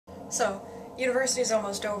So, university's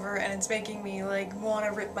almost over, and it's making me, like, want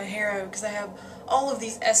to rip my hair out, because I have all of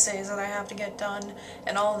these essays that I have to get done,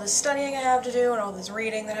 and all of this studying I have to do, and all this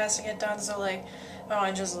reading that has to get done, so, like,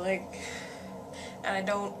 I just, like, and I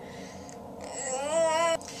don't...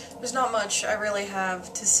 There's not much I really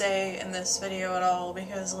have to say in this video at all,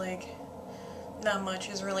 because, like, not much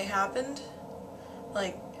has really happened.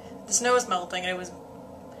 Like, the snow is melting, and it was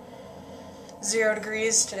 0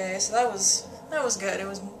 degrees today, so that was good. It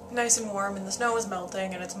was nice and warm, and the snow was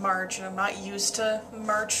melting, and it's March, and I'm not used to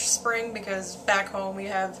March spring, because back home we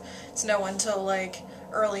have snow until, like,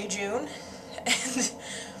 early June, and,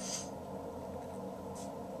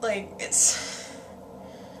 like,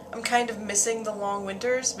 I'm kind of missing the long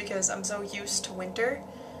winters, because I'm so used to winter,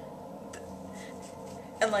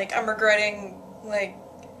 and, like, I'm regretting, like,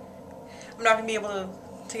 I'm not gonna be able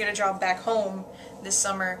to get a job back home this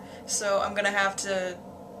summer, so I'm gonna have to,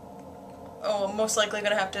 I'm most likely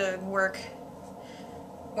gonna have to work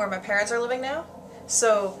where my parents are living now.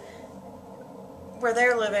 So where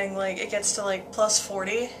they're living, like, it gets to, like, plus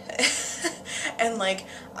 40 and, like,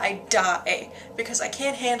 I die because I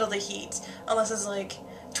can't handle the heat unless it's, like,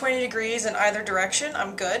 20 degrees in either direction.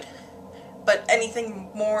 I'm good, but anything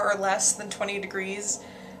more or less than 20 degrees,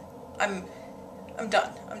 I'm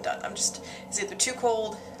done. It's either too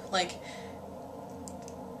cold, like,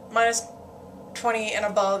 minus 20 and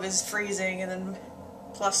above is freezing, and then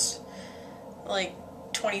plus, like,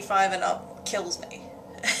 25 and up kills me.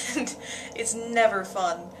 And it's never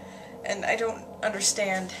fun. And I don't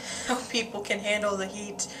understand how people can handle the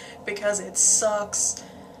heat, because it sucks.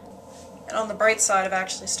 And on the bright side, I've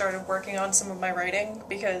actually started working on some of my writing,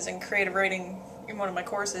 because in creative writing, in one of my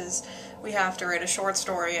courses, we have to write a short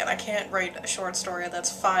story, and I can't write a short story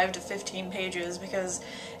that's 5 to 15 pages, because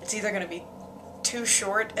it's either going to be too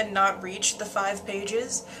short and not reach the 5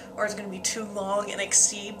 pages, or it's going to be too long and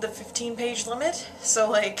exceed the 15-page limit. So,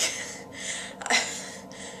 like,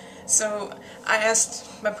 so I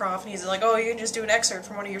asked my prof, and he's like, oh, you can just do an excerpt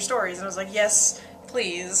from one of your stories, and I was like, yes,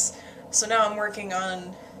 please. So now I'm working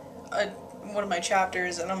on one of my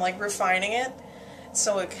chapters, and I'm, like, refining it,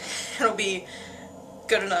 so it'll be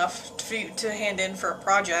good enough to hand in for a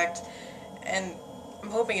project, and I'm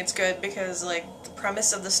hoping it's good, because, like, the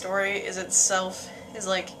premise of the story is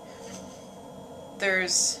like,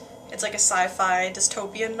 it's like a sci-fi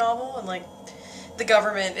dystopian novel, and, like, the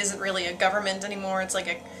government isn't really a government anymore, it's like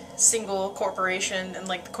a single corporation, and,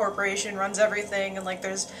 like, the corporation runs everything, and, like,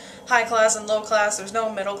 there's high class and low class, there's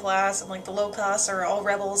no middle class, and, like, the low class are all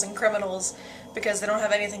rebels and criminals because they don't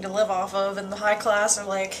have anything to live off of, and the high class are,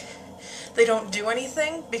 like, they don't do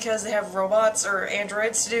anything because they have robots or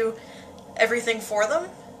androids to do everything for them.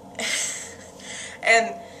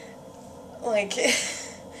 And, like,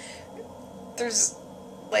 there's,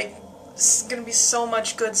 like, gonna be so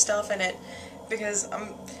much good stuff in it, because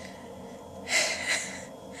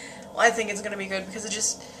well, I think it's gonna be good because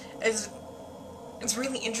it's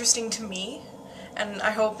really interesting to me, and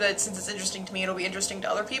I hope that since it's interesting to me, it'll be interesting to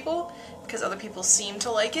other people, because other people seem to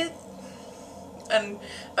like it. And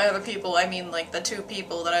by other people, I mean, like, the 2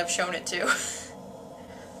 people that I've shown it to.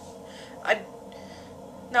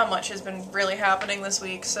 Not much has been really happening this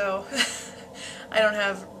week, so I don't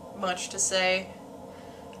have much to say,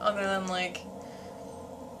 other than, like,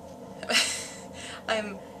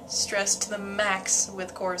 I'm stressed to the max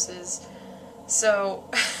with courses, so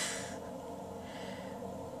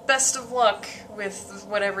best of luck with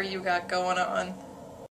whatever you got going on.